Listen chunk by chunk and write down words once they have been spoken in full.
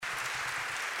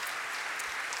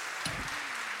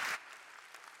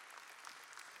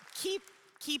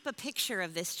Keep a picture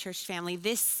of this church family.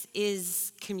 This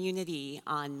is community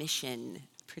on mission.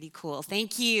 Pretty cool.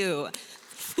 Thank you.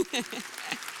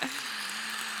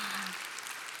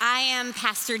 I am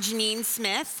Pastor Janine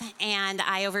Smith, and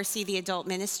I oversee the adult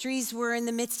ministries. We're in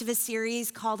the midst of a series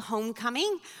called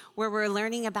Homecoming, where we're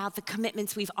learning about the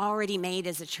commitments we've already made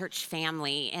as a church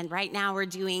family. And right now we're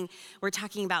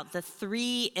talking about the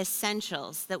 3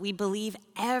 essentials that we believe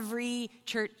every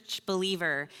church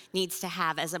believer needs to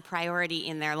have as a priority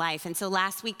in their life. And so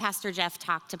last week, Pastor Jeff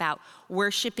talked about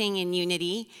worshiping in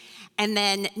unity. And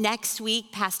then next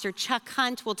week, Pastor Chuck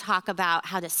Hunt will talk about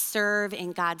how to serve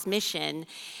in God's mission.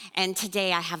 And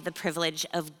today I have the privilege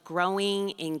of growing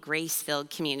in grace-filled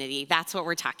community. That's what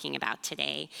we're talking about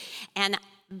today. And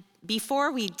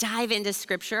before we dive into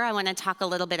scripture, I want to talk a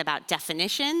little bit about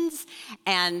definitions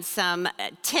and some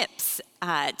tips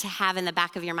to have in the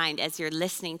back of your mind as you're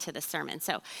listening to the sermon.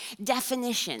 So,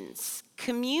 definitions.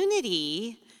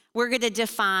 Community, we're going to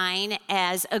define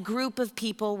as a group of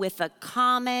people with a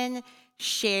common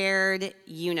shared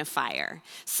unifier,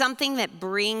 something that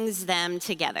brings them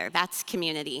together. That's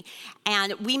community.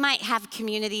 And we might have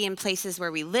community in places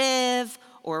where we live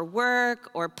or work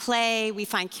or play. We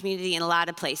find community in a lot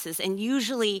of places. And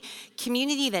usually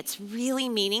community that's really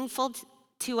meaningful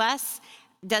to us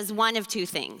does one of 2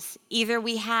 things. Either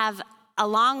we have,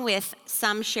 along with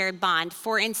some shared bond,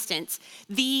 for instance,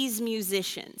 these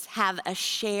musicians have a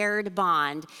shared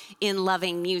bond in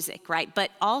loving music, right? But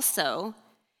also,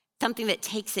 something that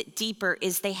takes it deeper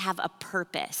is they have a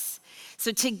purpose.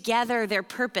 So together, their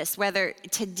purpose, whether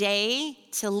today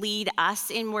to lead us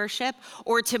in worship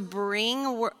or to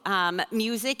bring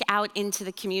music out into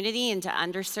the community, into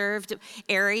underserved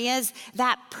areas,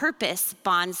 that purpose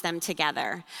bonds them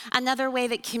together. Another way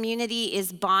that community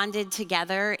is bonded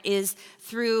together is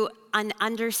through an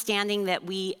understanding that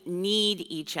we need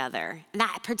each other. And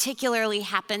that particularly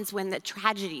happens when the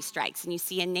tragedy strikes and you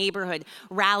see a neighborhood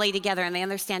rally together and they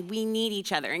understand we need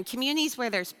each other. In communities where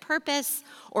there's purpose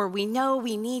or we know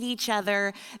we need each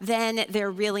other, then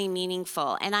they're really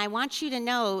meaningful. And I want you to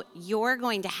know you're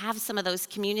going to have some of those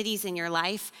communities in your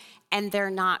life and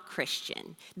they're not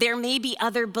Christian. There may be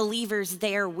other believers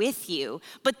there with you,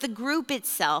 but the group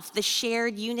itself, the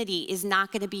shared unity, is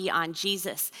not going to be on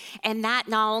Jesus. And that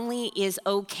not only is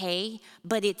okay,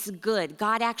 but it's good.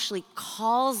 God actually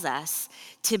calls us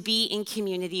to be in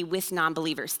community with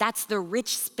non-believers. That's the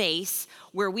rich space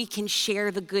where we can share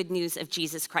the good news of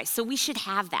Jesus Christ. So we should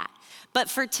have that. But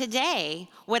for today,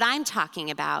 what I'm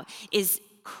talking about is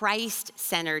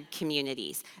Christ-centered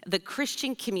communities, the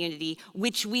Christian community,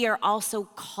 which we are also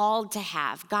called to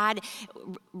have. God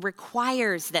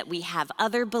requires that we have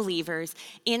other believers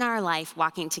in our life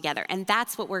walking together, and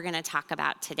that's what we're going to talk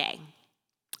about today.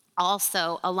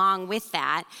 Also, along with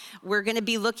that, we're going to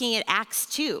be looking at Acts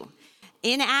 2.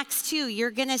 In Acts 2,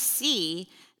 you're going to see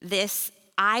this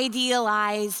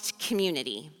idealized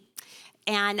community.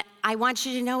 And I want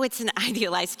you to know it's an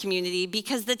idealized community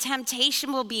because the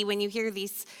temptation will be when you hear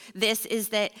this is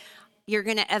that you're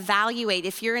going to evaluate.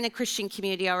 If you're in a Christian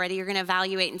community already, you're going to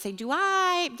evaluate and say,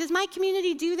 does my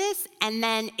community do this? And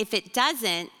then if it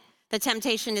doesn't, the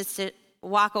temptation is to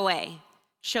walk away,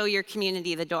 show your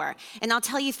community the door. And I'll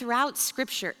tell you, throughout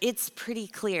Scripture, it's pretty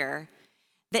clear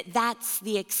that that's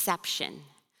the exception.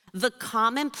 The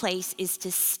commonplace is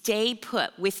to stay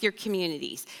put with your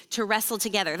communities, to wrestle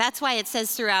together. That's why it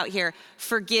says throughout here,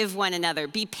 forgive one another,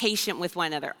 be patient with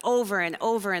one another, over and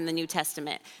over in the New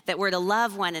Testament, that we're to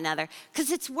love one another.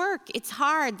 Because it's work, it's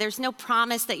hard. There's no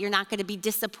promise that you're not going to be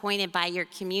disappointed by your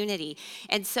community.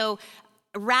 And so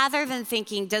rather than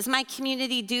thinking, does my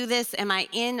community do this? Am I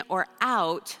in or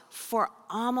out? For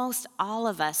almost all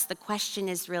of us, the question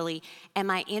is really, am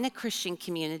I in a Christian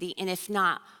community? And if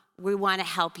not, we want to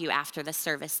help you after the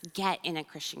service get in a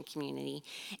Christian community.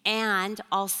 And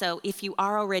also, if you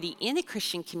are already in a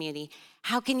Christian community,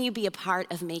 how can you be a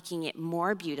part of making it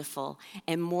more beautiful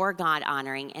and more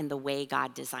God-honoring in the way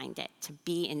God designed it to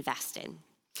be invested?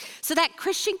 So that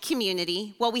Christian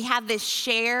community, well, we have this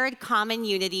shared common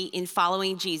unity in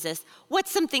following Jesus. What's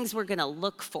some things we're going to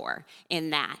look for in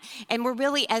that? And we're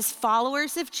really, as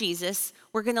followers of Jesus,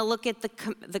 we're going to look at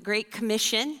the Great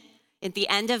Commission at the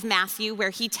end of Matthew, where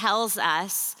he tells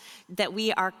us that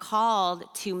we are called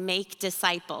to make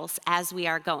disciples as we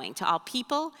are going to all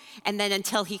people, and then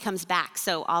until he comes back,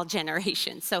 so all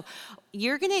generations. So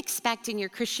you're going to expect in your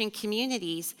Christian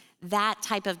communities that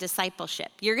type of discipleship.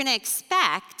 You're going to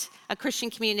expect a Christian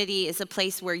community is a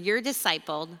place where you're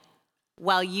discipled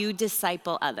while you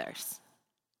disciple others.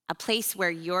 A place where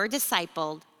you're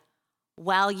discipled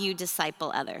while you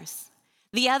disciple others.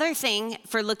 The other thing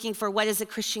for looking for what does a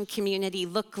Christian community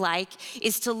look like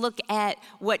is to look at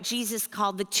what Jesus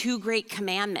called the two great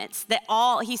commandments.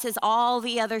 He says all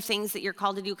the other things that you're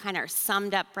called to do kind of are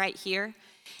summed up right here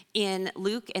in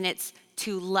Luke, and it's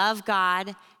to love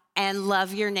God and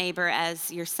love your neighbor as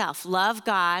yourself. Love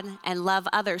God and love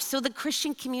others. So the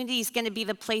Christian community is going to be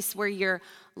the place where you're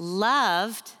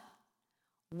loved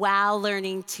while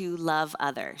learning to love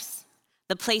others.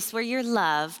 The place where you're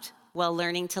loved while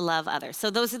learning to love others. So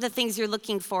those are the things you're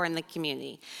looking for in the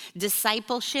community.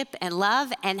 Discipleship and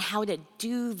love and how to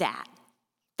do that.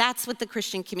 That's what the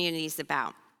Christian community is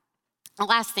about. The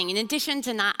last thing, in addition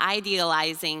to not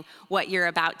idealizing what you're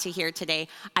about to hear today,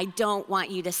 I don't want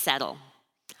you to settle.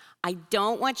 I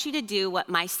don't want you to do what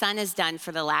my son has done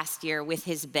for the last year with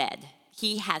his bed.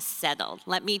 He has settled.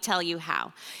 Let me tell you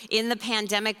how. In the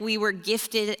pandemic, we were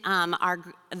gifted,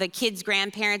 the kids'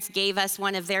 grandparents gave us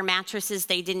one of their mattresses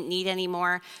they didn't need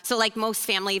anymore. So like most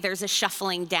family, there's a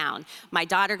shuffling down. My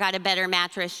daughter got a better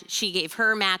mattress. She gave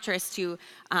her mattress to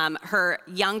her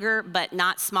younger but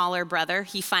not smaller brother.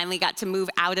 He finally got to move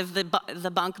out of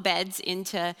the bunk beds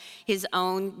into his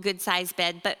own good-sized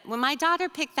bed. But when my daughter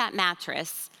picked that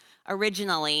mattress,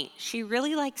 originally, she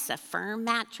really likes a firm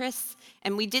mattress,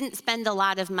 and we didn't spend a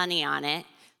lot of money on it.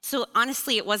 So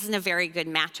honestly, it wasn't a very good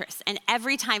mattress. And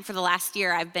every time for the last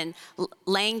year, I've been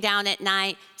laying down at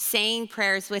night, saying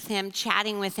prayers with him,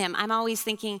 chatting with him. I'm always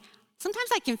thinking, sometimes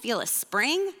I can feel a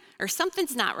spring or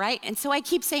something's not right. And so I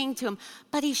keep saying to him,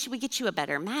 buddy, should we get you a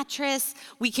better mattress?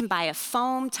 We can buy a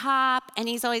foam top. And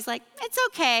he's always like, it's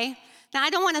okay. Now, I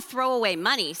don't want to throw away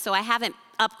money, so I haven't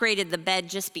upgraded the bed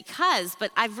just because, but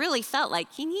I've really felt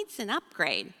like he needs an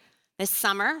upgrade. This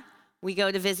summer, we go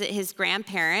to visit his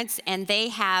grandparents, and they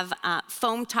have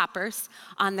foam toppers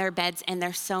on their beds, and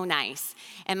they're so nice.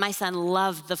 And my son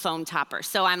loved the foam topper,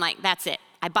 so I'm like, that's it.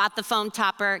 I bought the foam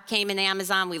topper, came in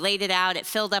Amazon, we laid it out, it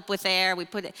filled up with air, we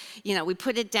put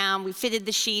it down, we fitted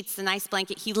the sheets, the nice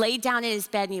blanket. He laid down in his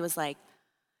bed, and he was like,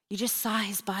 you just saw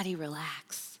his body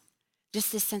relax.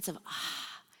 Just this sense of,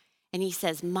 And he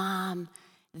says, Mom,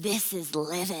 this is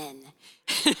living.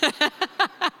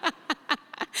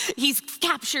 He's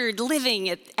captured living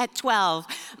at 12.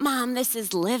 Mom, this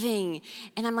is living.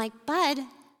 And I'm like, Bud,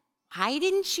 why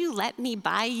didn't you let me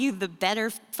buy you the better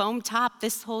foam top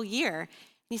this whole year? And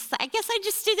he's like, I guess I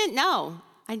just didn't know.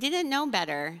 I didn't know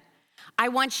better. I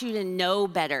want you to know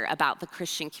better about the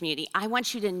Christian community. I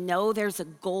want you to know there's a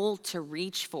goal to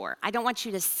reach for. I don't want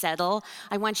you to settle.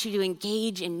 I want you to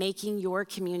engage in making your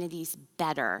communities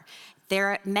better.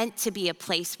 They're meant to be a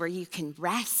place where you can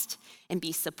rest and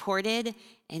be supported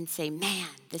and say, man,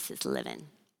 this is living.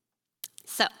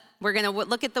 So we're going to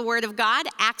look at the Word of God,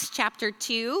 Acts chapter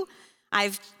 2.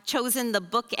 I've chosen the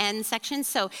bookend section.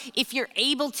 So if you're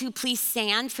able to, please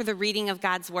stand for the reading of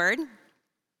God's Word.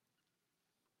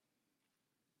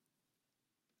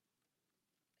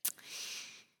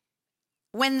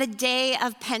 When the day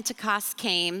of Pentecost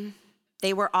came,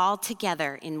 they were all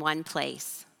together in one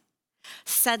place.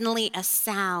 Suddenly, a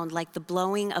sound like the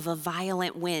blowing of a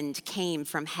violent wind came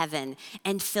from heaven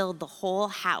and filled the whole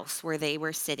house where they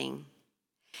were sitting.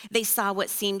 They saw what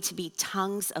seemed to be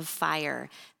tongues of fire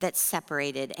that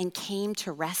separated and came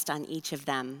to rest on each of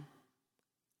them.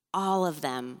 All of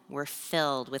them were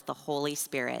filled with the Holy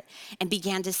Spirit and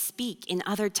began to speak in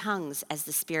other tongues as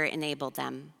the Spirit enabled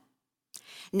them.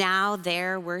 Now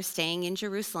there were staying in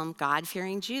Jerusalem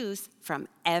God-fearing Jews from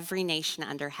every nation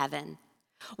under heaven.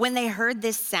 When they heard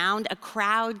this sound, a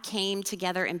crowd came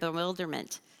together in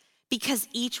bewilderment because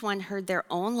each one heard their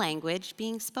own language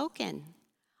being spoken.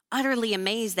 Utterly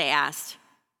amazed, they asked,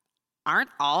 aren't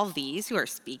all these who are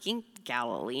speaking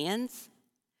Galileans?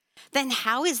 Then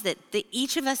how is it that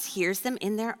each of us hears them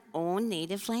in their own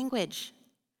native language?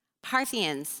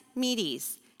 Parthians,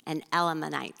 Medes, and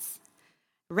Elamites,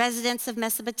 residents of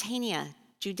Mesopotamia,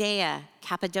 Judea,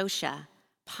 Cappadocia,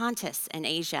 Pontus and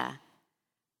Asia,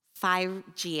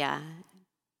 Phrygia,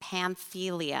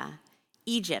 Pamphylia,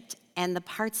 Egypt, and the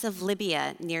parts of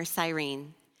Libya near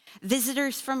Cyrene.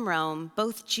 Visitors from Rome,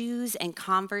 both Jews and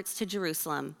converts to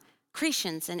Jerusalem,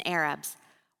 Cretans and Arabs,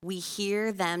 we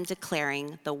hear them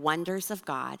declaring the wonders of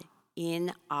God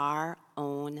in our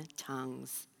own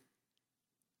tongues.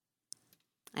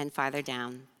 And farther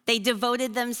down, they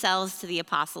devoted themselves to the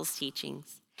apostles'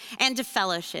 teachings and to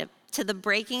fellowship, to the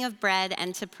breaking of bread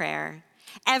and to prayer.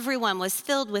 Everyone was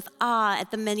filled with awe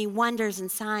at the many wonders and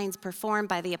signs performed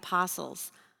by the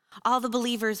apostles. All the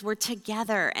believers were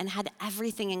together and had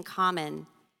everything in common.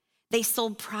 They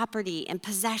sold property and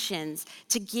possessions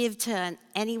to give to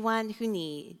anyone who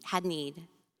had need.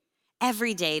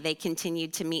 Every day they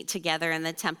continued to meet together in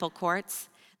the temple courts.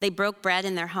 They broke bread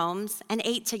in their homes and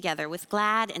ate together with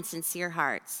glad and sincere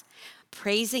hearts,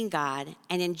 praising God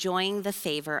and enjoying the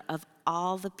favor of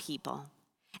all the people.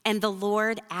 And the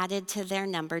Lord added to their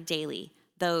number daily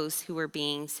those who were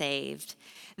being saved.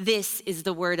 This is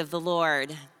the word of the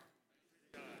Lord.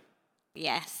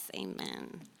 Yes,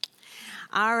 amen.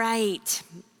 All right.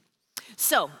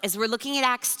 So, as we're looking at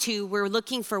Acts 2, we're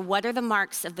looking for what are the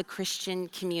marks of the Christian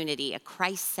community, a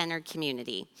Christ-centered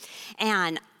community.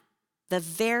 And the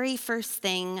very first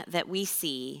thing that we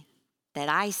see, that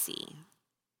I see,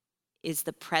 is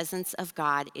the presence of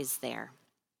God is there.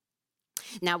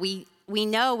 Now, we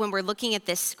know when we're looking at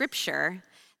this scripture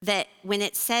that when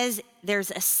it says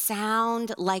there's a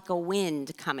sound like a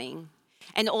wind coming,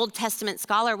 an Old Testament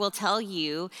scholar will tell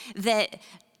you that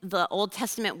the Old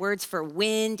Testament words for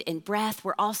wind and breath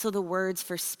were also the words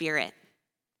for spirit.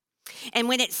 And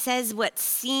when it says what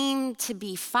seemed to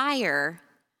be fire,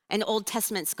 an Old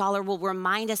Testament scholar will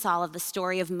remind us all of the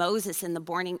story of Moses in the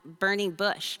burning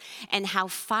bush and how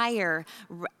fire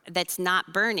that's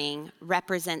not burning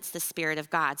represents the Spirit of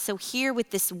God. So here with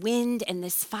this wind and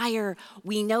this fire,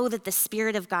 we know that the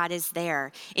Spirit of God is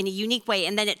there in a unique way.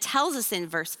 And then it tells us in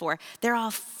verse 4, they're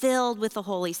all filled with the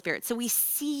Holy Spirit. So we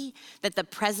see that the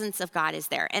presence of God is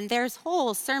there. And there's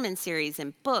whole sermon series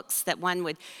and books that one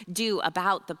would do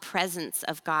about the presence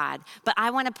of God. But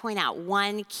I want to point out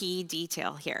one key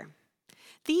detail here.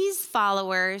 These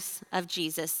followers of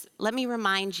Jesus, let me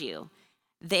remind you,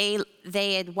 they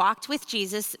had walked with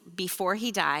Jesus before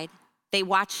he died. They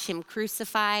watched him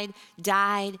crucified,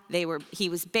 died, he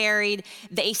was buried.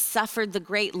 They suffered the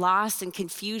great loss and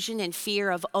confusion and fear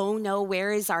of, oh no,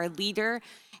 where is our leader?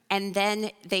 And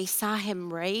then they saw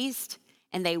him raised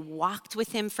and they walked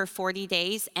with him for 40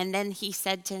 days. And then he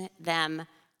said to them,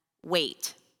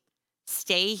 wait,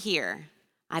 stay here.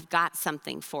 I've got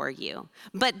something for you.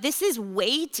 But this is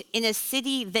wait in a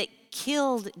city that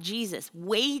killed Jesus.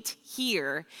 Wait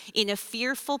here in a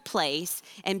fearful place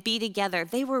and be together.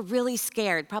 They were really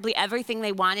scared. Probably everything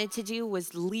they wanted to do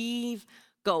was leave,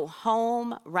 go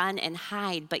home, run and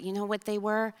hide. But you know what they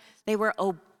were? They were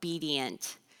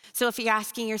obedient. So if you're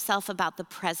asking yourself about the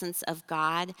presence of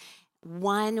God,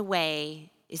 one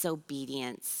way is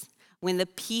obedience. When the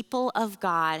people of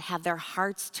God have their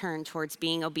hearts turned towards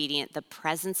being obedient, the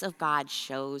presence of God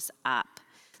shows up.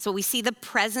 So we see the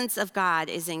presence of God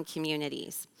is in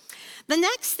communities. The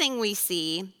next thing we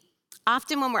see,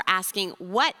 often when we're asking,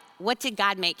 what did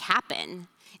God make happen?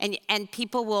 And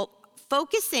people will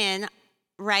focus in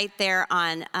right there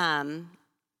on,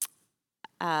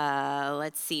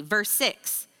 verse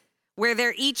 6. Where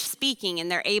they're each speaking and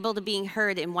they're able to be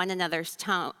heard in one another's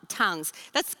tongues.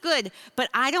 That's good, but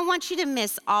I don't want you to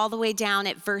miss all the way down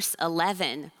at verse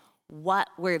 11. What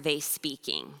were they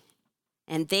speaking?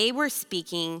 And they were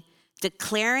speaking,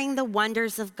 declaring the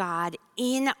wonders of God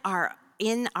in our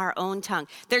own tongue.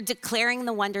 They're declaring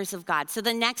the wonders of God. So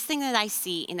the next thing that I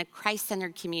see in a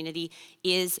Christ-centered community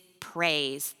is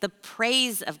praise. The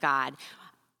praise of God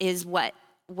is what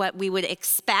we would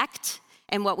expect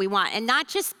and what we want. And not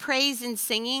just praise in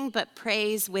singing, but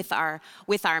praise with our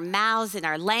mouths and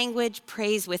our language,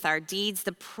 praise with our deeds.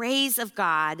 The praise of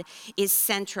God is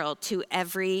central to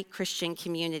every Christian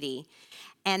community.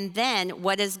 And then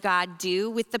what does God do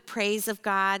with the praise of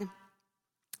God?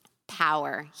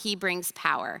 Power. He brings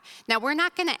power. Now, we're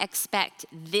not going to expect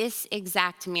this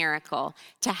exact miracle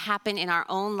to happen in our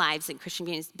own lives in Christian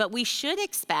communities, but we should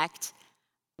expect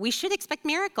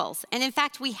miracles. And in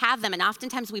fact, we have them. And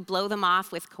oftentimes we blow them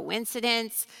off with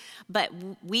coincidence, but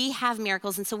we have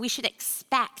miracles. And so we should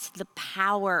expect the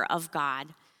power of God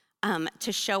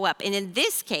to show up. And in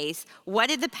this case, what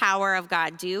did the power of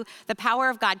God do? The power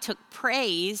of God took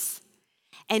praise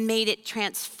and made it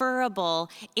transferable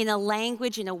in a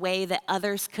language in a way that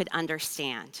others could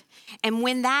understand. And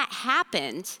when that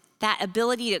happened, that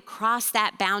ability to cross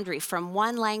that boundary from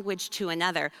one language to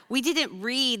another. We didn't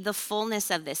read the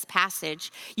fullness of this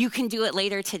passage. You can do it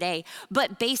later today.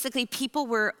 But basically, people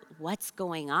were, what's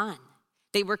going on?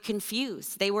 They were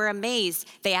confused. They were amazed.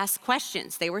 They asked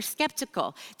questions. They were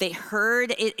skeptical. They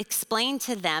heard it explained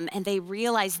to them, and they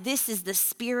realized this is the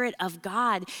Spirit of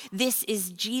God. This is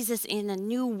Jesus in a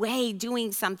new way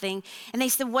doing something. And they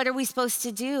said, what are we supposed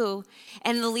to do?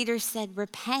 And the leaders said,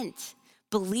 repent.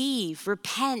 Believe,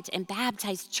 repent, and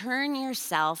baptize. Turn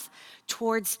yourself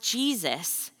towards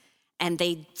Jesus. And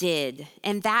they did.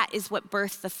 And that is what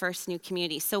birthed the first new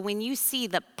community. So when you see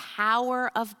the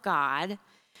power of God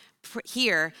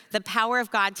here, the power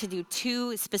of God to do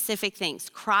two specific things: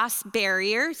 cross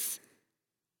barriers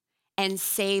and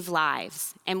save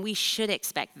lives. And we should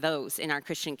expect those in our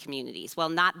Christian communities. Well,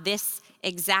 not this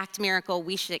exact miracle,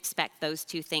 we should expect those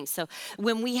two things. So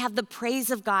when we have the praise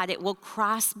of God, it will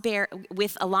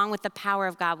along with the power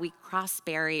of God, we cross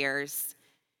barriers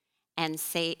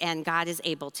and God is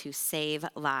able to save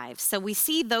lives. So we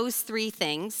see those three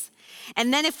things.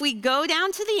 And then if we go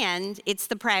down to the end, it's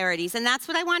the priorities. And that's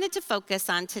what I wanted to focus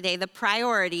on today, the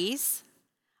priorities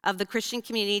of the Christian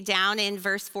community down in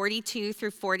verse 42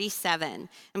 through 47.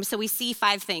 And so we see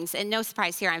 5 things. And no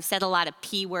surprise here, I've said a lot of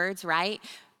P words, right?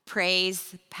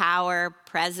 Praise, power,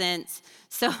 presence.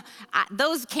 So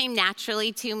those came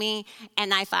naturally to me.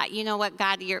 And I thought, you know what,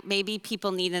 God, maybe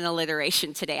people need an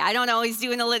alliteration today. I don't always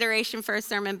do an alliteration for a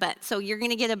sermon, but so you're going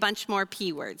to get a bunch more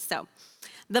P words. So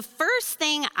the first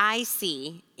thing I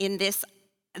see in this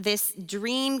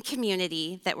dream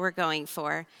community that we're going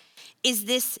for is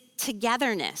this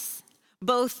togetherness.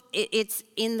 Both, it's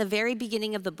in the very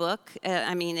beginning of the book,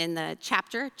 in the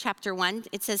chapter 1,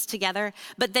 it says together,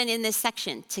 but then in this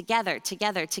section, together,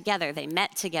 they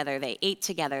met together, they ate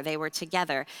together, they were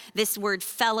together. This word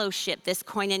fellowship, this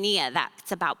koinonia,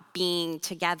 that's about being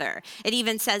together. It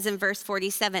even says in verse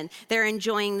 47, they're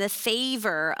enjoying the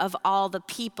favor of all the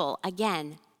people.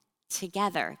 Again,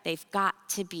 together. They've got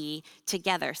to be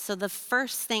together. So the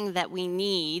first thing that we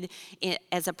need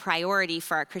as a priority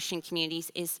for our Christian communities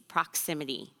is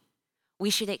proximity. We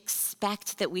should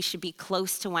expect that we should be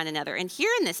close to one another. And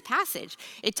here in this passage,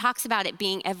 it talks about it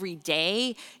being every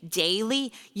day,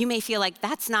 daily. You may feel like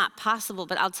that's not possible,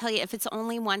 but I'll tell you, if it's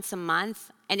only once a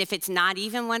month, and if it's not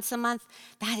even once a month,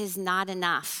 that is not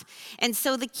enough. And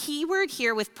so the key word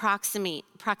here with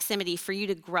proximity for you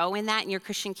to grow in that in your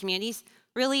Christian communities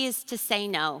really is to say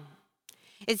no.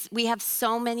 We have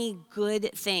so many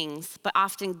good things, but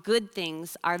often good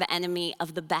things are the enemy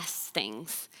of the best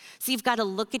things. So you've got to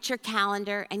look at your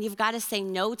calendar and you've got to say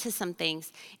no to some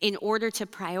things in order to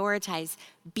prioritize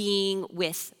being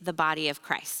with the body of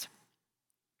Christ.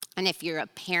 And if you're a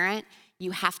parent,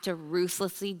 you have to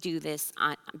ruthlessly do this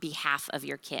on behalf of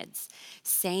your kids.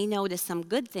 Say no to some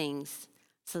good things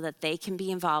so that they can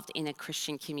be involved in a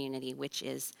Christian community, which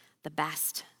is the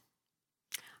best.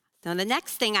 Now, the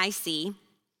next thing I see,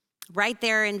 right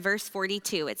there in verse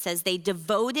 42, it says, they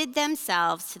devoted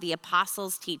themselves to the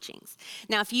apostles' teachings.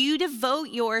 Now, if you devote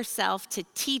yourself to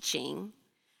teaching,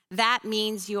 that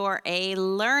means you're a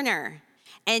learner.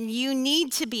 And you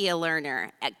need to be a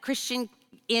learner.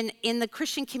 In the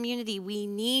Christian community, we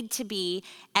need to be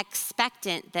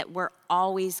expectant that we're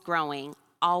always growing,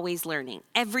 always learning.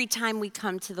 Every time we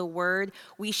come to the Word,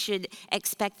 we should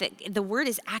expect that the Word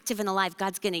is active and alive.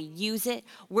 God's going to use it.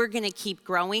 We're going to keep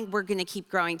growing. We're going to keep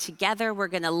growing together. We're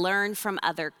going to learn from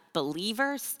other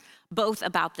believers, both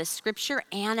about the Scripture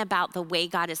and about the way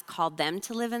God has called them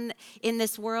to live in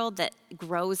this world that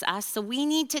grows us. So we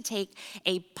need to take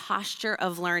a posture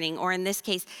of learning, or in this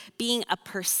case, being a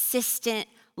persistent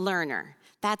learner.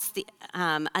 That's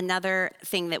another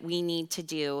thing that we need to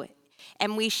do.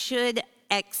 And we should,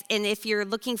 and if you're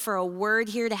looking for a word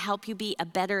here to help you be a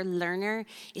better learner,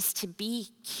 is to be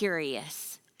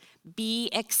curious. Be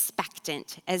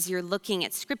expectant as you're looking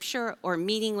at Scripture or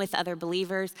meeting with other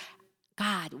believers.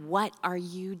 God, what are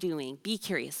you doing? Be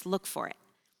curious. Look for it.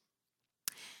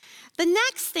 The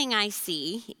next thing I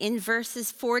see in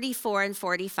verses 44 and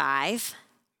 45,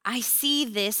 I see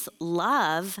this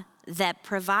love that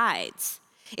provides.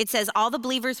 It says, all the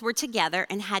believers were together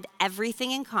and had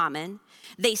everything in common.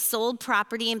 They sold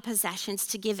property and possessions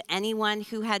to give anyone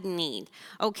who had need.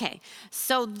 Okay,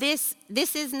 so this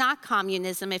is not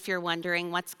communism, if you're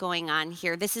wondering what's going on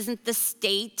here. This isn't the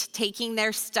state taking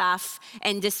their stuff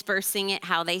and dispersing it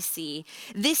how they see.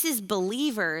 This is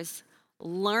believers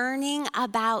learning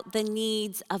about the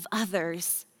needs of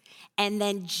others and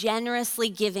then generously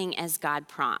giving as God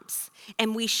prompts.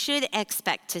 And we should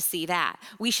expect to see that.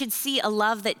 We should see a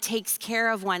love that takes care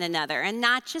of one another, and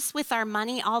not just with our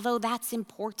money, although that's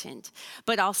important,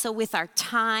 but also with our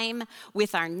time,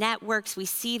 with our networks. We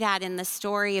see that in the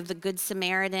story of the Good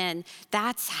Samaritan.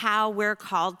 That's how we're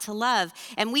called to love.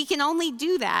 And we can only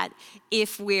do that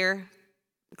if we're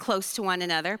close to one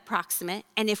another, proximate,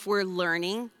 and if we're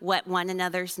learning what one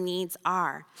another's needs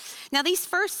are. Now, these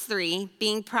first three,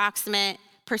 being proximate,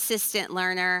 persistent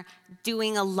learner,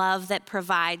 doing a love that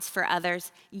provides for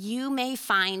others, you may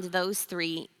find those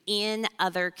three in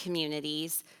other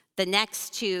communities. The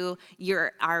next two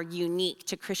are unique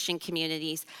to Christian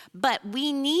communities, but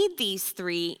we need these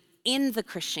three in the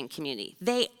Christian community.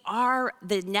 They are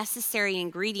the necessary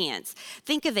ingredients.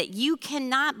 Think of it, you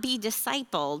cannot be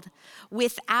discipled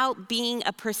without being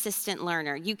a persistent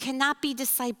learner. You cannot be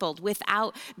discipled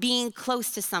without being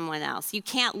close to someone else. You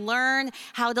can't learn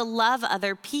how to love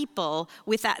other people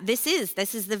without, this is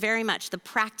the very much, the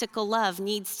practical love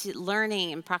needs to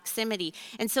learning and proximity.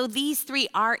 And so these three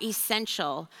are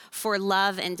essential for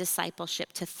love and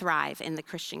discipleship to thrive in the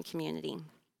Christian community.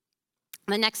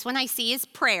 The next one I see is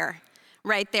prayer.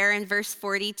 Right there in verse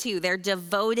 42, they're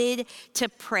devoted to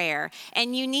prayer.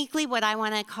 And uniquely what I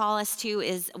want to call us to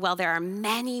is, well, there are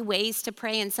many ways to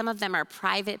pray, and some of them are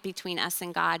private between us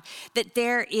and God, that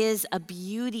there is a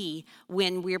beauty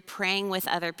when we're praying with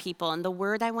other people. And the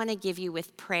word I want to give you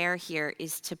with prayer here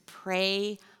is to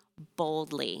pray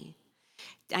boldly.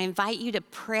 I invite you to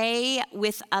pray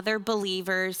with other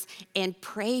believers and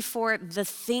pray for the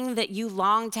thing that you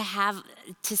long to have,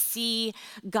 to see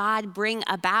God bring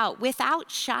about without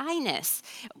shyness.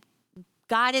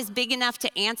 God is big enough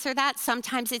to answer that.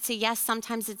 Sometimes it's a yes,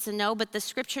 sometimes it's a no, but the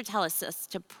scripture tells us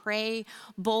to pray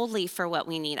boldly for what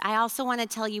we need. I also want to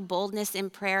tell you boldness in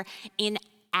prayer in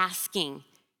asking.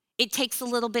 It takes a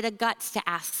little bit of guts to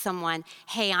ask someone,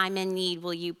 hey, I'm in need,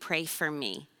 will you pray for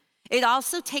me? It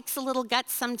also takes a little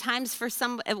guts sometimes for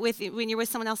when you're with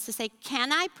someone else to say,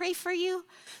 can I pray for you?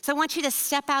 So I want you to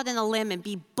step out on a limb and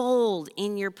be bold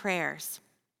in your prayers.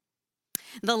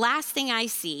 The last thing I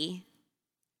see,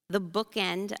 the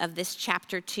bookend of this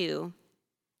chapter 2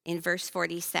 in verse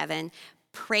 47,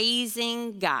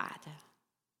 praising God.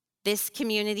 This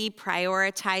community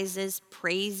prioritizes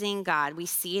praising God. We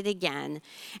see it again.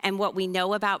 And what we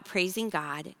know about praising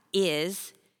God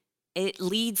is it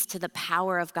leads to the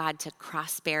power of God to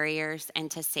cross barriers and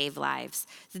to save lives.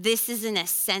 This is an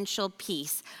essential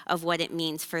piece of what it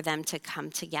means for them to come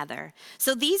together.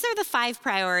 So these are the 5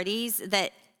 priorities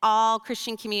that all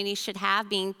Christian communities should have,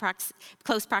 being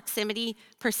close proximity,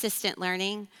 persistent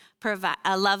learning,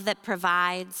 a love that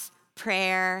provides,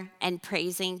 prayer, and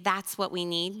praising. That's what we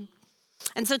need.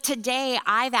 And so today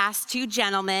I've asked 2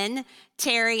 gentlemen,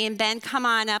 Terry and Ben, come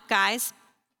on up, guys.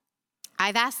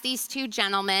 I've asked these 2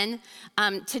 gentlemen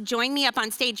to join me up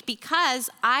on stage because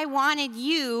I wanted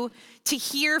you to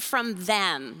hear from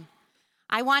them.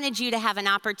 I wanted you to have an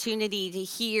opportunity to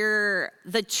hear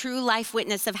the true life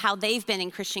witness of how they've been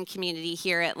in Christian community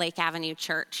here at Lake Avenue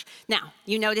Church. Now,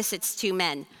 you notice it's 2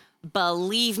 men.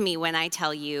 Believe me when I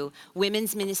tell you,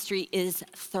 women's ministry is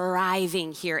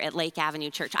thriving here at Lake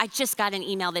Avenue Church. I just got an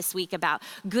email this week about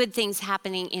good things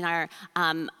happening in our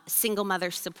single mother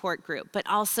support group, but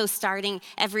also starting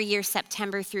every year,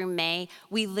 September through May,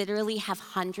 we literally have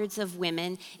hundreds of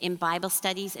women in Bible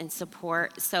studies and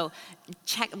support. So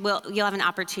you'll have an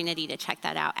opportunity to check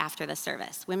that out after the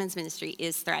service. Women's ministry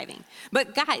is thriving.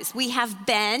 But guys, we have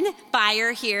Ben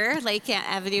Byer here, Lake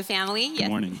Avenue family. Good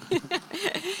morning.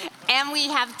 And we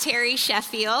have Terry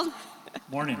Sheffield.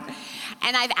 Morning.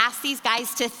 And I've asked these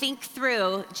guys to think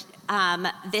through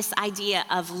this idea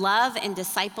of love and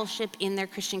discipleship in their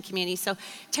Christian community. So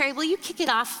Terry, will you kick it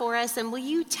off for us? And will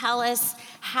you tell us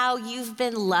how you've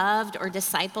been loved or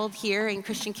discipled here in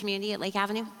Christian community at Lake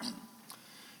Avenue?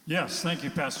 Yes, thank you,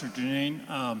 Pastor Janine.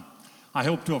 I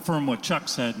hope to affirm what Chuck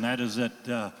said, and that is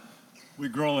that we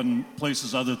grow in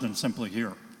places other than simply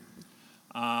here.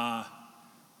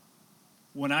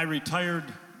 When I retired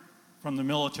from the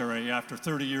military after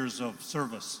 30 years of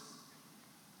service,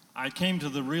 I came to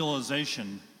the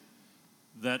realization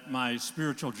that my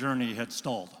spiritual journey had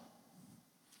stalled.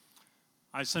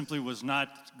 I simply was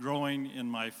not growing in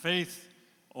my faith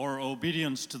or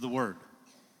obedience to the Word.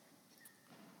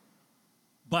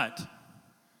 But,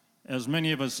 as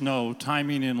many of us know,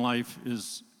 timing in life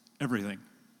is everything.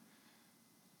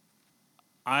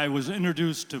 I was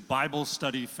introduced to Bible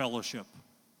Study Fellowship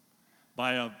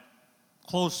by a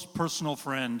close personal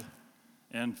friend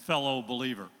and fellow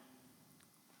believer.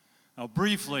 Now,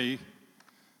 briefly,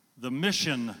 the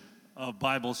mission of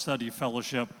Bible Study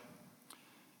Fellowship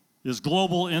is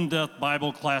global in-depth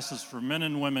Bible classes for men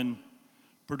and women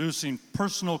producing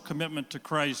personal commitment to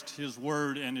Christ, His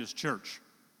Word, and His church.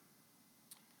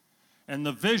 And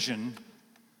the vision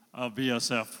of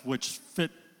BSF, which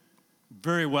fit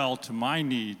very well to my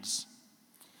needs,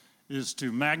 is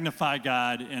to magnify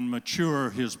God and mature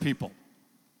His people.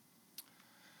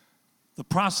 The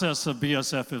process of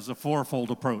BSF is a 4-fold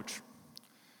approach,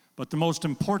 but the most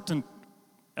important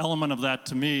element of that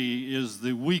to me is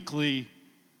the weekly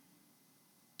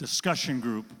discussion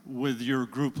group with your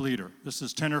group leader. This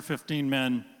is 10 or 15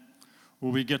 men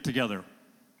where we get together.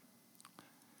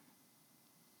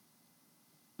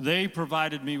 They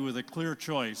provided me with a clear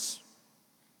choice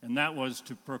and that was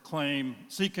to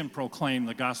seek and proclaim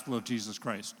the gospel of Jesus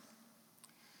Christ.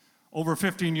 Over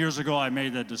 15 years ago, I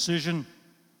made that decision,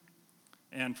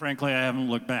 and frankly, I haven't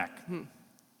looked back.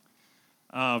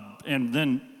 And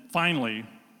then finally,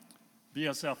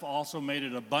 BSF also made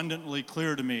it abundantly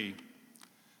clear to me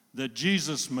that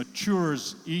Jesus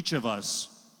matures each of us,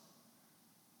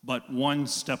 but one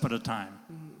step at a time.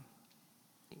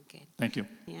 Good. Thank you.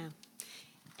 Yeah.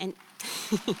 And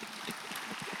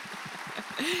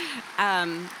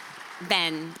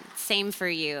Ben, same for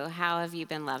you. How have you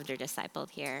been loved or discipled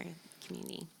here in the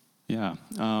community? Yeah.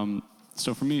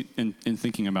 So for me, in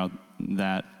thinking about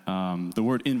that, the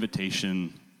word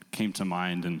invitation came to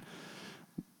mind, and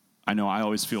I know I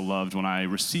always feel loved when I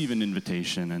receive an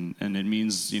invitation, and it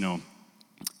means,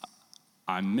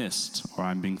 I'm missed or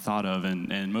I'm being thought of,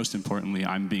 and most importantly,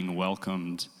 I'm being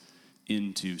welcomed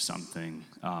into something.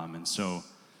 And so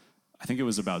I think it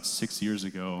was about 6 years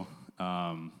ago,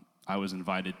 I was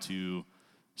invited to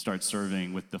start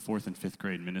serving with the 4th and 5th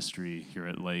grade ministry here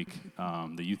at Lake,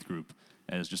 the youth group,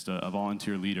 as just a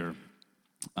volunteer leader.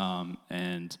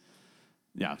 And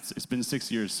yeah, it's been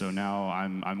 6 years, so now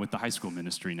I'm with the high school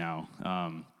ministry now.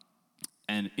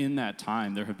 And in that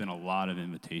time, there have been a lot of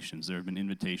invitations. There have been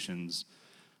invitations,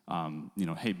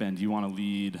 hey, Ben, do you want to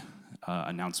lead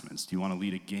announcements? Do you want to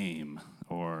lead a game?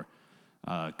 Or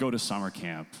go to summer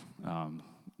camp?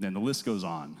 Then the list goes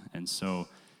on. And so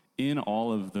in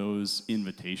all of those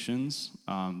invitations,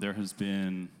 there has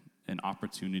been an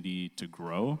opportunity to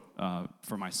grow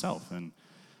for myself and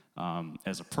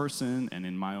as a person and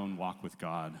in my own walk with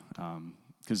God.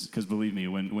 Because believe me,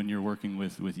 when you're working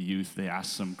with youth, they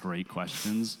ask some great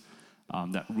questions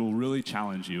that will really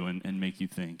challenge you and make you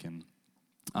think.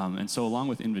 And so along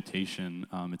with invitation,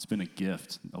 it's been a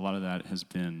gift. A lot of that has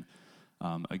been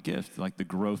a gift, like the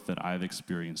growth that I've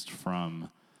experienced from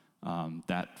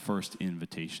that first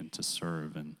invitation to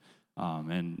serve. And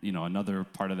another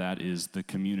part of that is the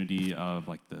community of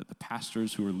like the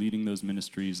pastors who are leading those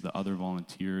ministries, the other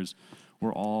volunteers.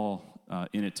 We're all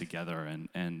in it together,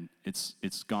 and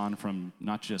it's gone from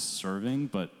not just serving,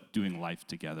 but doing life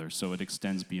together. So it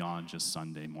extends beyond just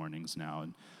Sunday mornings now.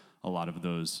 And a lot of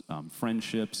those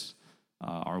friendships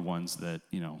are ones that,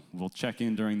 we'll check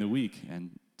in during the week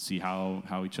and see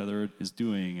how each other is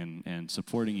doing and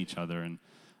supporting each other. And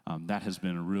that has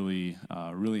been really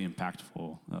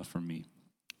impactful for me.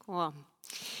 Cool.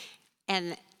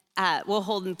 And we'll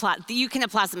hold and applaud. You can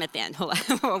applause them at the end.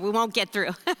 We won't get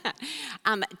through.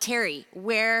 Terry,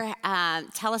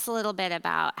 tell us a little bit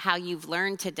about how you've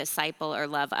learned to disciple or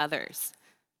love others.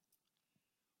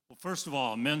 Well, first of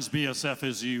all, Men's BSF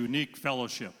is a unique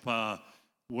fellowship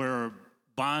where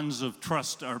bonds of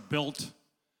trust are built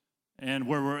and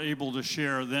where we're able to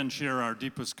share our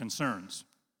deepest concerns.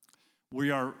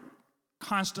 We are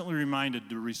constantly reminded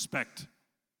to respect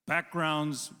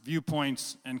backgrounds,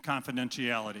 viewpoints, and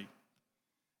confidentiality.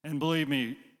 And believe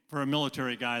me, for a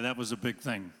military guy, that was a big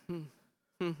thing.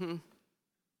 Mm-hmm.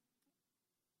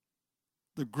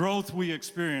 The growth we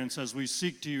experience as we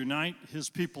seek to unite His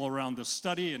people around the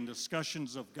study and discussion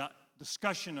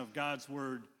of God's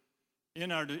Word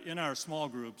in our small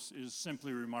groups is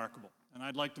simply remarkable. And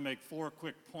I'd like to make 4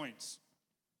 quick points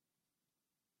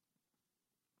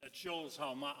that shows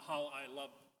how I love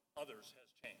others has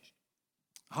changed.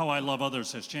 How I love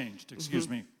others has changed, excuse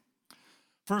me.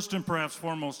 First and perhaps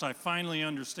foremost, I finally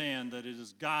understand that it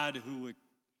is God who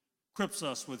equips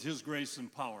us with His grace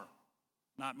and power,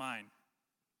 not mine.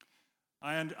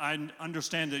 I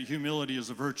understand that humility is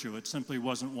a virtue. It simply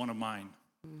wasn't one of mine.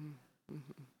 Mm-hmm.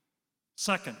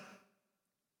 Second,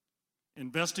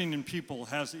 investing in people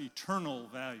has eternal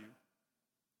value.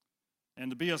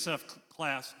 And the BSF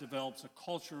class develops a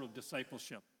culture of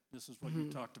discipleship. This is what you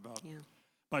talked about. Yeah.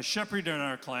 By shepherding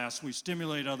our class, we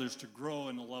stimulate others to grow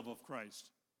in the love of Christ.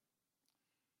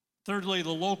 Thirdly, the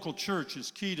local church is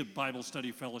key to Bible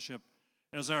study fellowship,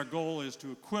 as our goal is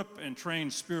to equip and train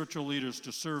spiritual leaders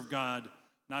to serve God,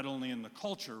 not only in the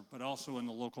culture, but also in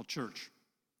the local church.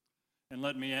 And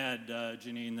let me add,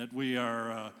 Janine, that we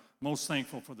are most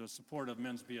thankful for the support of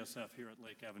Men's BSF here at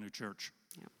Lake Avenue Church.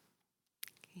 Yeah.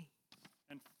 Okay.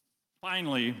 And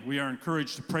finally, we are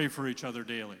encouraged to pray for each other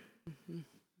daily. Mm-hmm.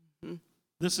 Mm-hmm.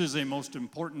 This is a most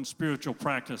important spiritual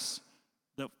practice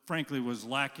that frankly was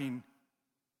lacking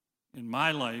in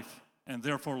my life and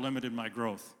therefore limited my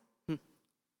growth.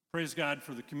 Praise God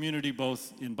for the community,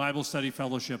 both in Bible study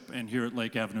fellowship and here at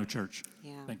Lake Avenue Church.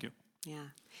 Yeah. Thank you. Yeah.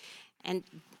 And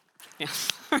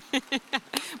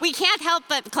we can't help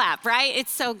but clap, right?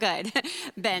 It's so good.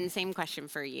 Ben, same question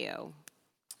for you.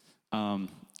 I'll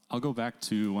go back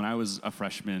to when I was a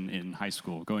freshman in high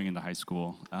school, going into high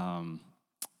school.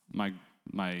 My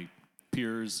my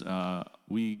peers,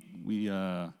 we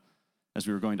as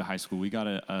we were going to high school, we got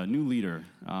a new leader.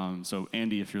 So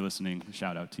Andy, if you're listening,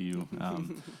 shout out to you.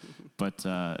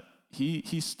 But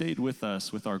he stayed with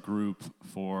us, with our group,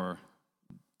 for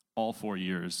all 4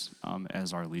 years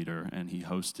as our leader, and he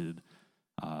hosted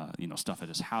stuff at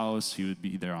his house. He would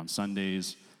be there on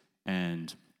Sundays.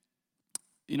 And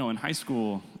in high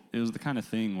school, it was the kind of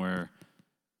thing where,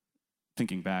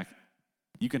 thinking back,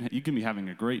 you can be having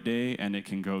a great day and it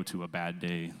can go to a bad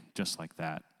day just like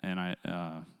that. And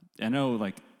I know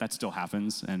like that still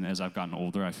happens, and as I've gotten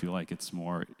older, I feel like it's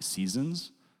more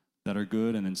seasons that are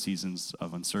good and then seasons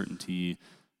of uncertainty,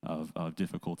 of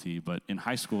difficulty. But in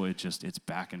high school, it's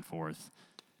back and forth.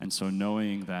 And so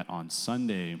knowing that on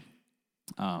Sunday,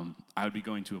 I would be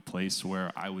going to a place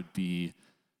where I would be,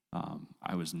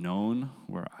 I was known,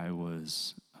 where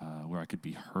I could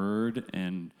be heard,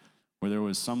 and where there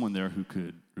was someone there who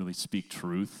could really speak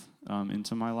truth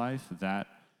into my life, that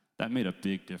made a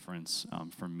big difference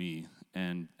for me.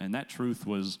 And that truth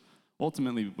was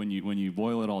ultimately, when you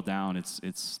boil it all down,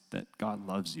 it's that God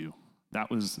loves you. That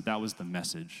was the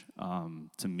message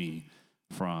to me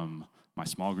from my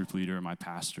small group leader, my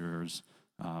pastors,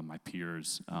 my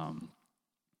peers.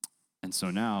 And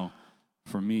so now,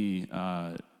 for me,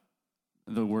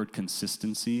 the word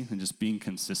consistency and just being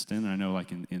consistent. I know,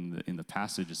 like in the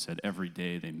passage, it said every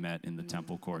day they met in the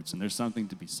temple courts, and there's something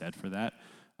to be said for that.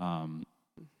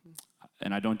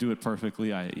 And I don't do it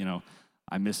perfectly.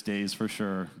 I miss days for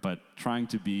sure, but trying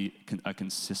to be a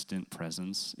consistent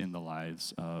presence in the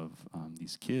lives of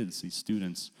these kids, these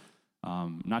students,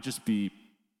 not just be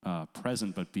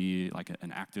present, but be like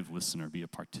an active listener, be a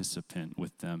participant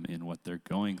with them in what they're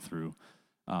going through.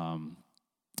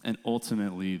 And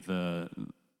ultimately,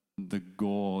 the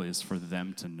goal is for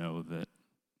them to know that,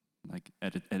 like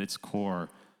at its core,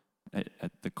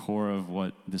 at the core of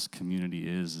what this community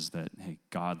is that, hey,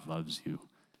 God loves you,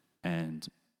 and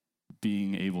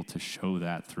being able to show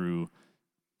that through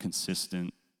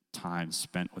consistent time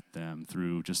spent with them,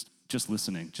 through just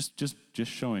listening,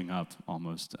 just showing up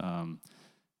almost.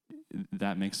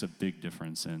 That makes a big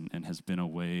difference, and has been a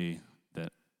way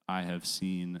that I have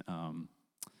seen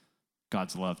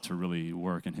God's love to really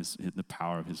work, and the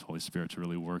power of His Holy Spirit to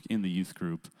really work in the youth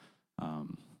group. Yeah.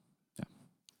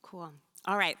 Cool.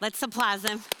 All right, let's applaud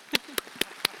them.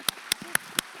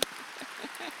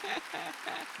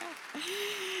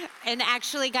 And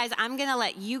actually, guys, I'm going to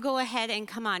let you go ahead and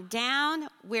come on down.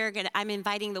 I'm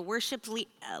inviting the worship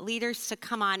leaders to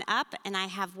come on up, and I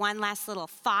have one last little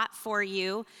thought for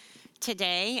you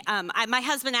today. My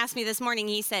husband asked me this morning,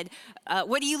 he said,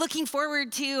 what are you looking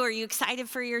forward to? Are you excited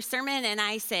for your sermon? And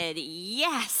I said,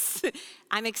 yes,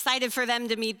 I'm excited for them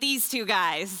to meet these two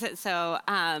guys. So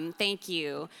thank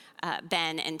you,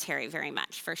 Ben and Terry, very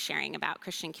much for sharing about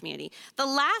Christian Community. The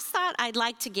last thought I'd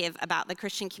like to give about the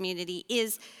Christian Community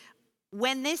is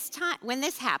when this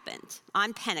happened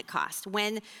on Pentecost,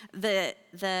 when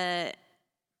the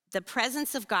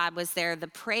presence of God was there, the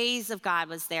praise of God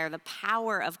was there, the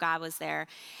power of God was there,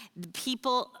 the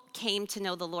people came to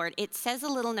know the Lord. It says a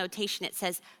little notation, it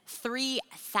says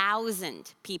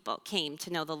 3,000 people came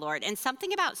to know the Lord. And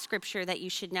something about Scripture that you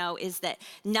should know is that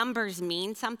numbers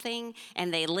mean something,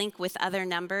 and they link with other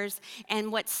numbers.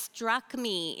 And what struck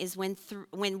me is when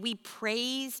we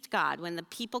praised God, when the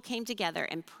people came together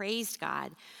and praised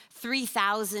God,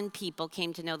 3,000 people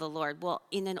came to know the Lord. Well,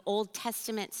 in an Old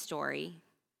Testament story,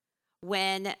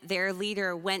 when their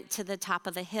leader went to the top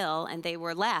of the hill and they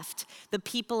were left, the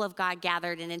people of God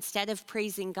gathered, and instead of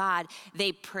praising God,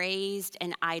 they praised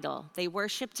an idol. They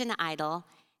worshiped an idol,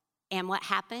 and what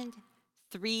happened?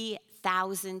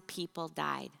 3,000 people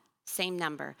died. Same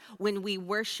number. When we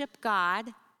worship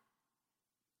God,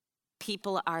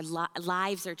 our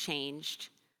lives are changed.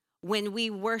 When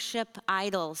we worship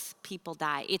idols, people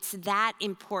die. It's that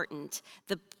important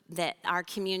that our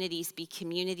communities be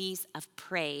communities of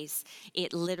praise.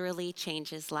 It literally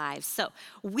changes lives. So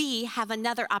we have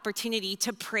another opportunity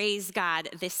to praise God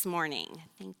this morning.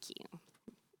 Thank you.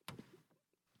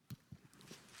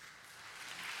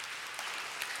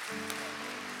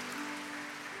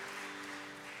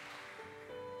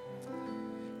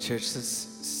 Church, let's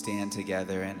stand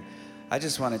together, and I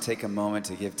just want to take a moment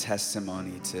to give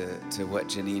testimony to what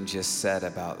Janine just said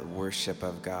about the worship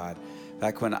of God.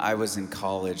 Back when I was in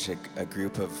college, a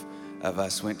group of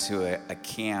us went to a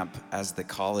camp as the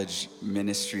college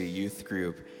ministry youth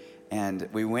group, and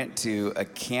we went to a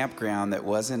campground that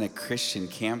wasn't a Christian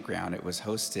campground. It was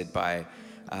hosted by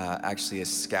actually a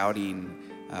scouting,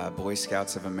 Boy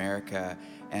Scouts of America,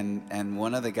 and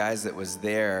one of the guys that was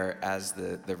there as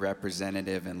the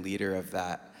representative and leader of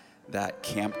that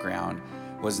campground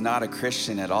was not a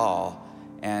Christian at all,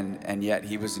 and yet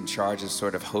he was in charge of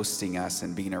sort of hosting us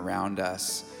and being around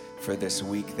us for this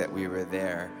week that we were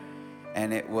there.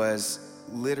 And it was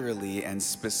literally and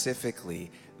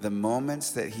specifically the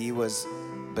moments that he was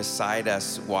beside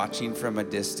us, watching from a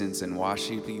distance and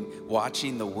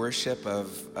watching the worship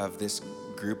of this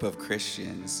group of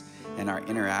Christians and our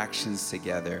interactions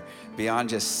together, beyond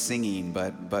just singing,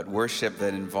 but worship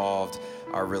that involved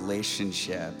our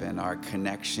relationship and our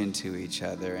connection to each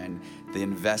other and the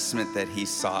investment that he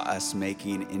saw us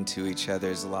making into each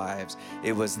other's lives.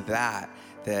 It was that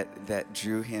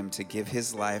drew him to give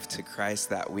his life to Christ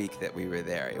that week that we were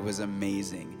there. It was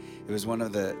amazing. It was one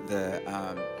of the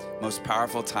most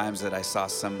powerful times that I saw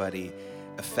somebody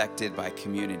affected by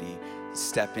community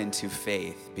step into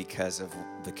faith because of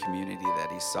the community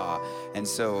that he saw. And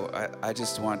so I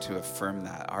just want to affirm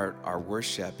that our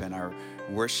worship, and our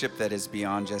worship that is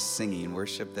beyond just singing,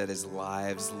 worship that is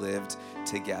lives lived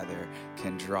together,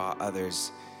 can draw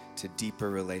others to deeper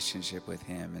relationship with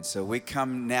him. And so we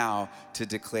come now to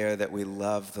declare that we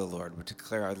love the Lord. We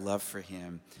declare our love for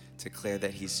him, declare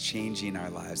that he's changing our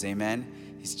lives. Amen?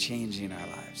 He's changing our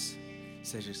lives.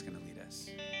 Cedric's going to lead us.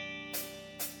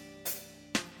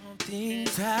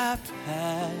 Things have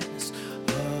passed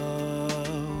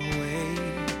away.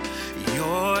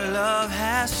 Your love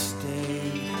has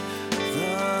stayed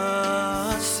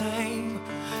the same.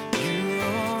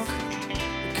 Your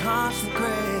constant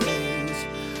grace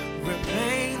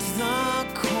remains the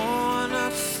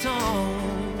cornerstone.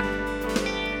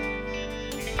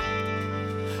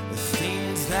 The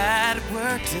things that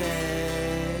were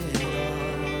dead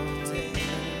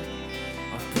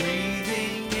are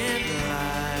breathing in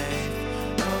life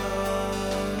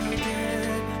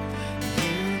again.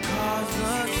 You cause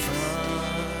the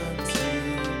sun to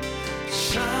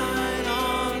shine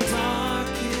on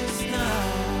darkest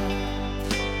night.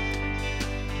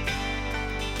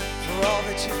 For all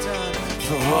that you've done,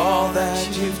 for all that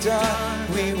you've done,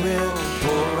 we will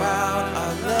pour out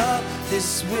our love.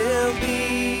 This will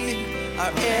be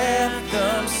our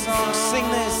anthem song. Sing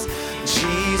this.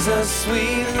 Jesus,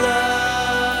 we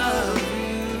love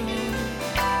you.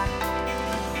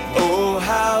 Oh,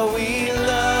 how we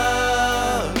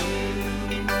love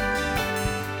you.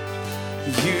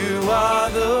 You are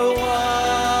the one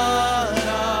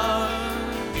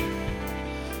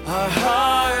our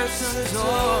hearts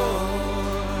adore.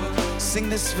 Sing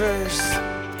this verse.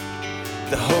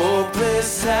 The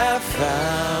hopeless have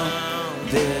found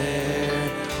their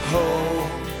hope.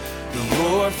 The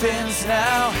orphans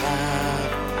now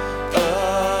have a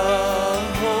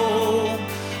home.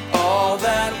 All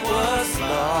that was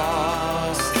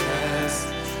lost has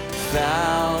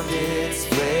found its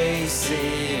place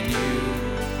in you.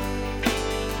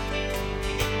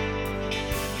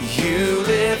 You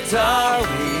lift our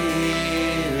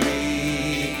weary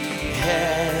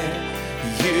head.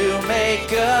 You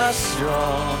make us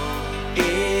strong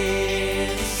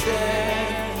instead.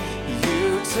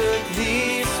 You took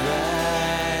these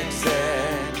rags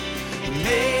and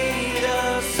made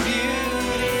us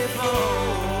beautiful.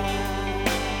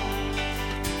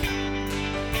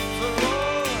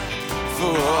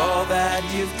 For all that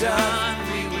you've done,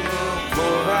 we will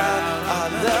pour out our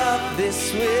love. This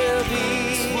will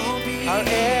be our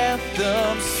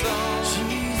anthem song.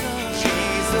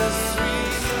 Jesus, we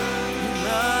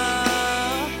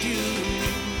love you.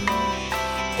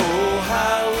 Oh,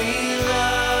 how we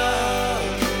love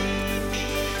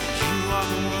you.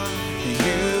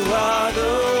 You are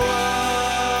the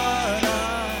one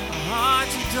our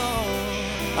hearts adore.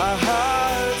 Our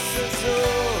hearts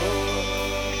adore.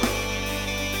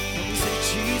 And we say,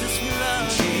 Jesus, we love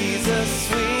you. Jesus,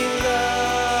 we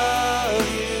love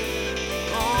you.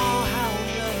 Oh, how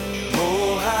we love you.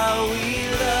 Oh, how we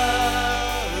love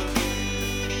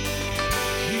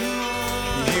you.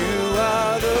 You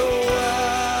are the one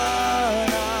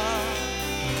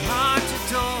our hearts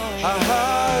adore. Our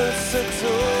hearts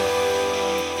adore.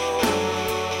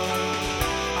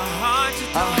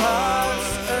 Our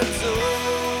hearts adore.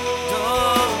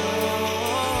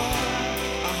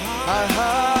 Our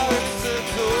hearts adore. Our hearts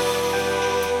adore.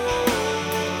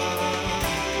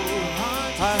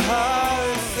 Our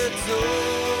hearts adore.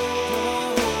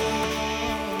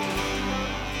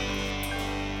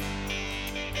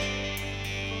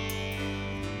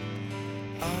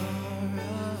 Our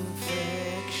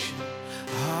affection,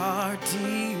 our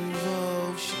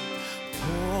devotion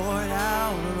poured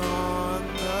out on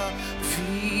the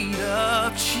feet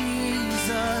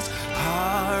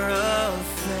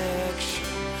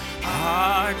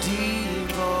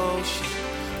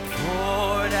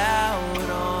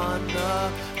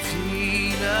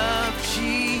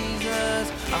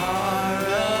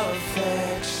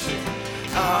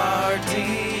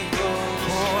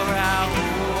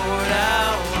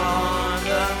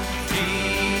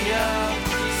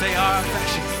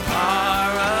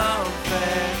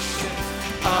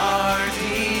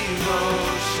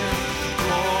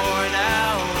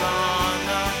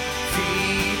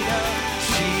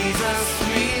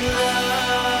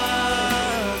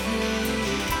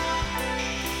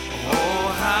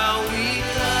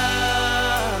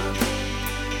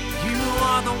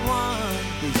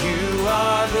You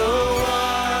are the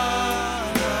one.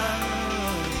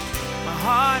 My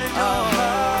heart and our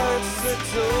hearts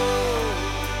adore.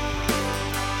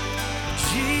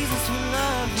 Jesus, we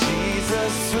love you.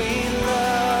 Jesus, we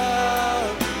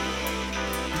love.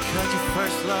 Because you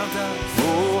first loved us.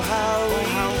 Oh, how we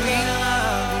love you.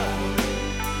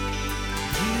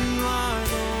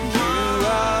 You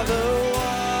are the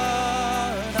one.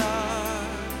 Our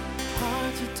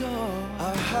hearts adore.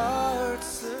 Our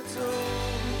hearts adore.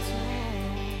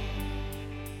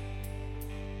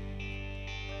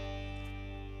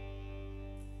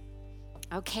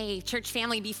 Okay, church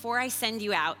family, before I send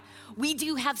you out, we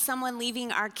do have someone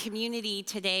leaving our community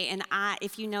today, and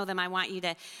if you know them, I want you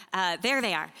to, there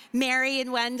they are. Mary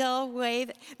and Wendell,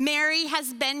 wave. Mary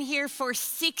has been here for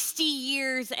 60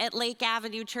 years at Lake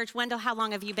Avenue Church. Wendell, how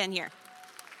long have you been here?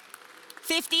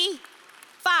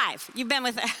 55. You've been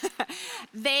with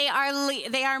They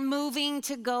are moving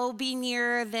to go be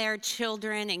near their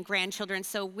children and grandchildren,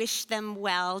 so wish them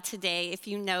well today. If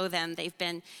you know them, they've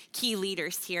been key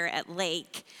leaders here at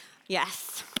Lake.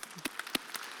 Yes.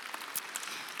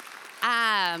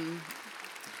 I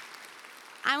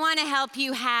want to help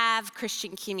you have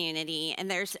Christian community, and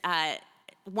there's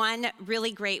one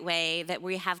really great way that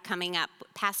we have coming up.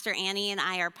 Pastor Annie and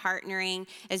I are partnering.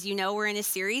 As you know, we're in a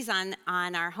series on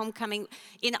our homecoming.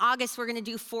 In August, we're going to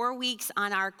do 4 weeks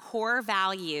on our core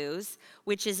values,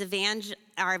 which is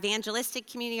our evangelistic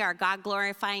community, our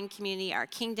God-glorifying community, our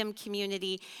kingdom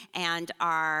community, and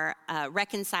our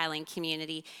reconciling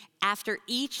community. After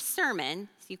each sermon,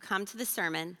 you come to the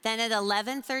sermon, then at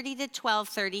 11:30 to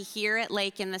 12:30 here at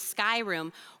Lake in the Sky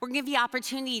Room, we're going to give you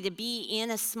opportunity to be in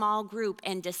a small group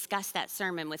and discuss that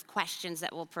sermon with questions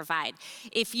that we'll provide.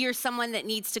 If you're someone that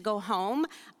needs to go home,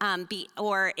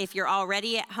 or if you're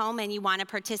already at home and you want to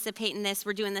participate in this,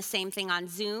 we're doing the same thing on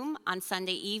Zoom on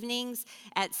Sunday evenings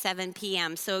at 7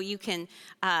 p.m. So you can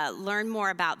learn more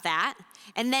about that.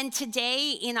 And then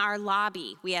today in our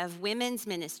lobby, we have women's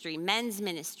ministry, men's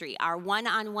ministry, our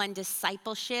one-on-one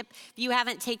discipleship. If you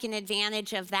haven't taken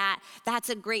advantage of that, that's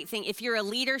a great thing. If you're a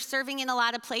leader serving in a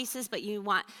lot of places, but you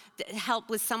want help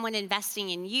with someone investing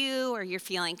in you, or you're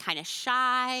feeling kind of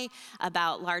shy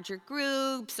about larger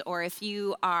groups, or if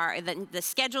you are, the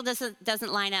schedule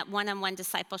doesn't line up, one-on-one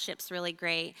discipleship's really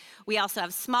great. We also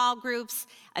have small groups,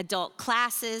 adult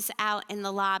classes out in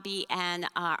the lobby, and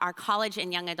our college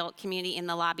and young adult community in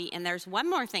the lobby. And there's one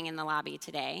more thing in the lobby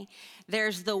today.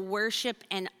 There's the worship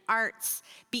and arts,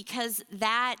 because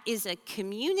that is a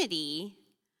community,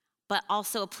 but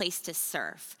also a place to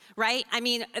serve, right? I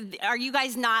mean, are you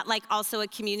guys not like also a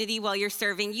community while you're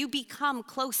serving? You become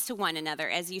close to one another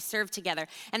as you serve together.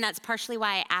 And that's partially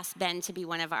why I asked Ben to be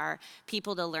one of our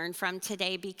people to learn from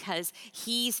today, because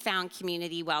he's found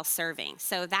community while serving.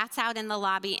 So that's out in the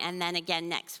lobby. And then again,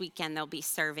 next weekend, they'll be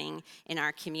serving in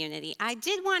our community. I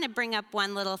did want to bring up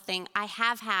one little thing. I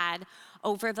have had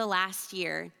over the last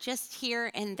year, just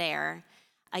here and there,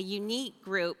 a unique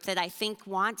group that I think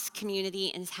wants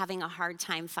community and is having a hard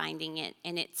time finding it,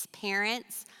 and it's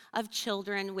parents of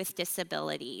children with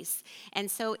disabilities.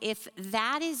 And so if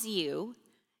that is you,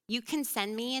 you can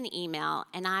send me an email,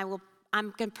 and I'm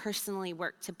going to personally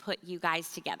work to put you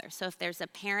guys together. So if there's a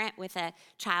parent with a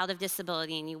child of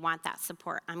disability and you want that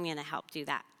support, I'm going to help do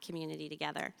that community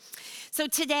together. So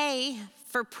today,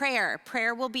 for prayer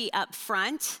will be up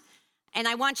front, and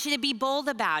I want you to be bold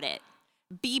about it.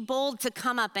 Be bold to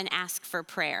come up and ask for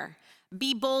prayer.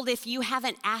 Be bold if you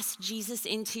haven't asked Jesus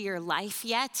into your life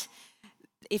yet.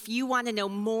 If you want to know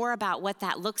more about what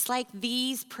that looks like,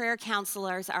 these prayer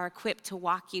counselors are equipped to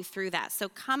walk you through that. So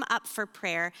come up for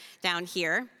prayer down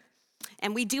here.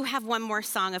 And we do have one more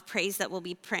song of praise that we'll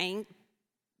be praying,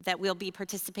 that we'll be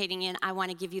participating in. I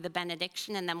want to give you the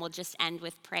benediction, and then we'll just end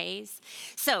with praise.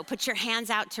 So put your hands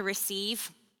out to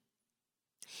receive.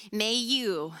 May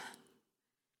you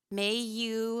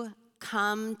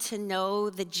come to know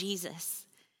the Jesus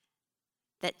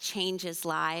that changes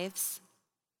lives.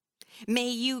 May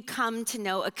you come to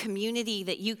know a community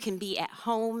that you can be at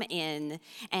home in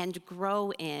and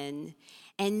grow in.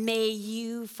 And may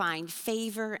you find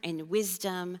favor and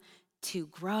wisdom to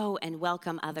grow and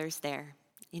welcome others there.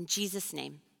 In Jesus'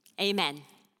 name, amen.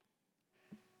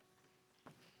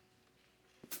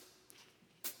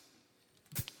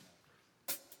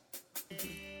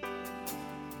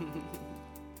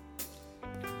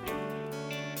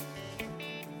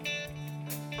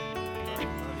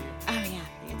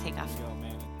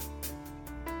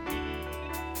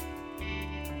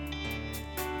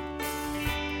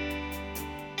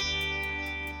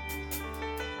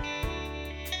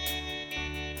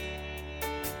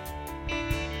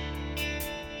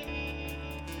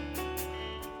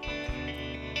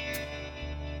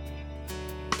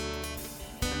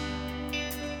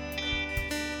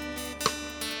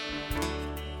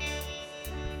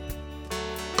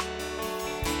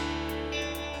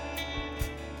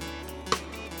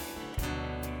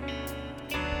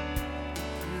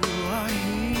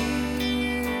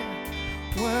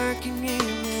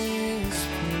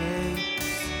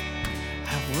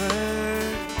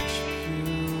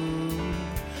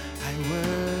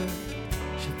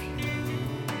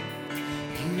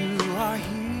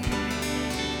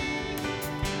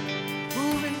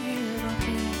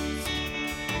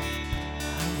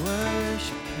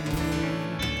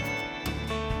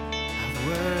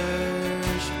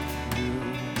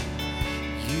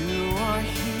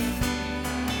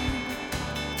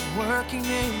 working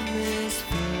in this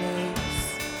place.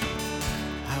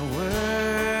 I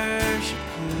worship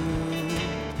you.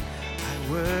 I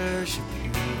worship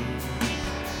you.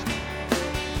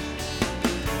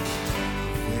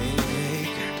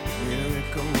 Waymaker,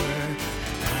 miracle worker,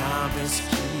 promise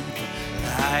keeper,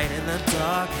 light in the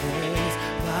darkness.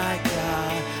 My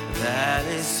God, that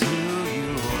is who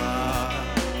you are.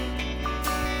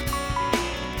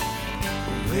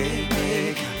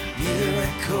 Waymaker,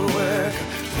 miracle worker,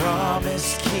 promise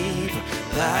keeper,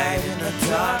 light in the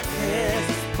darkness.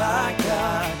 My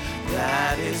God,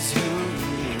 that is who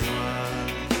you are.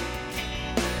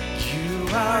 You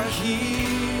are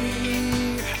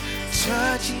here,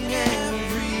 touching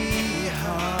every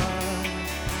heart.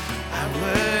 I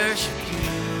worship you.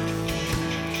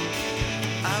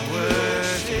 I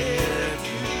worship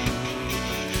you.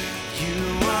 You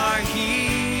are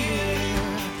here,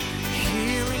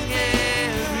 healing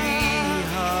every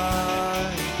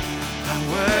heart. I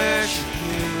worship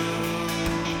you.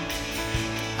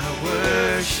 I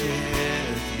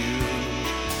worship you.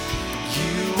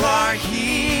 You are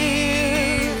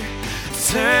here,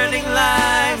 turning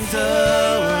lives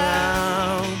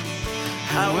around.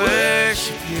 I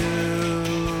worship you.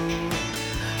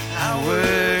 I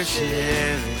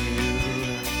worship you.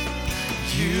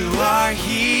 You are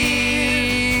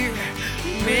here,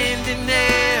 mending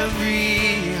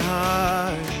every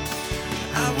heart.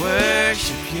 I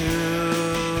worship you.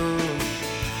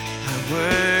 I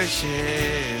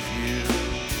worship you.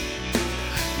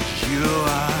 You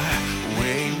are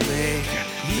waymaker,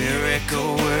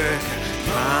 miracle worker,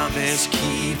 promise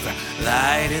keeper,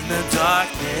 light in the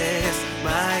darkness.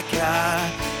 My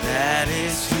God, that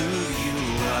is who you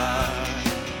are.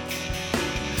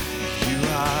 You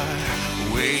are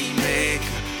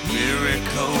waymaker,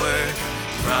 miracle worker,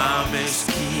 promise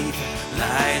keeper,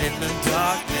 light in the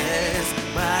darkness.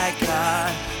 My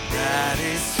God, that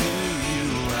is who you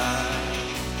are.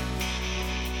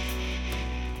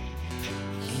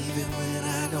 Even when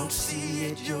I don't see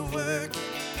it, you're working.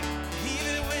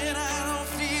 Even when I don't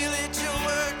feel it, you're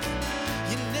working.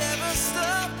 You never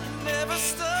stop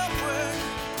working.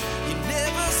 You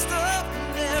never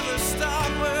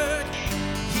stop working.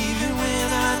 Even when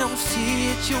I don't see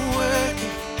it, you're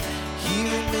working.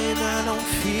 Even when I don't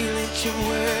feel it, you're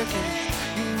working.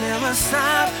 You never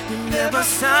stop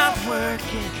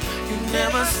working. You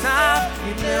never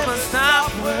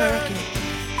stop working.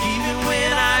 Even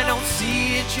when I don't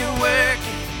see it, you're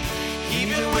working.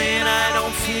 Even when I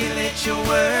don't feel it, you're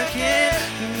working.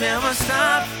 You never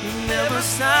stop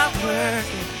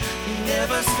working. You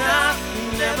never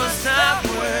stop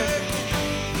working.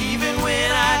 Even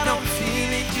when I don't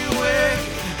feel it, you're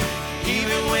working.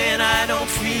 Even when I don't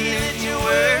feel it, you're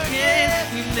working.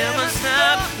 You never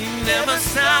stop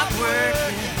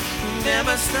working. You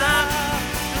never stop.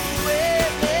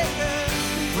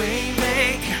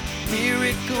 Waymaker,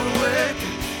 miracle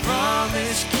worker,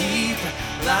 promise keeper,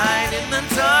 light in the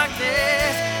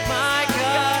darkness. My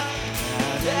God,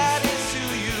 that is who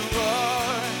you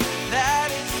are. That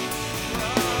is who you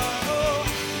are.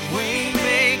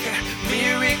 Waymaker,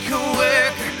 miracle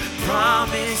worker,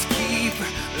 promise keeper,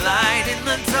 light in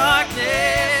the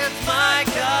darkness. My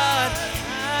God,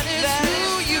 that is who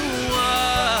you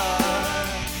are.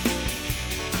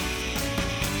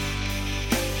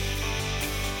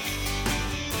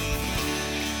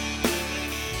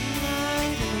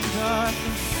 Light in the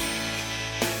darkness.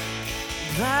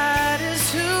 That is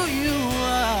who you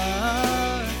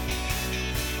are.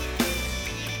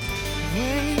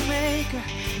 Waymaker,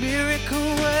 miracle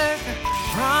worker,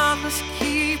 promise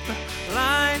keeper,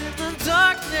 light in the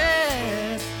darkness.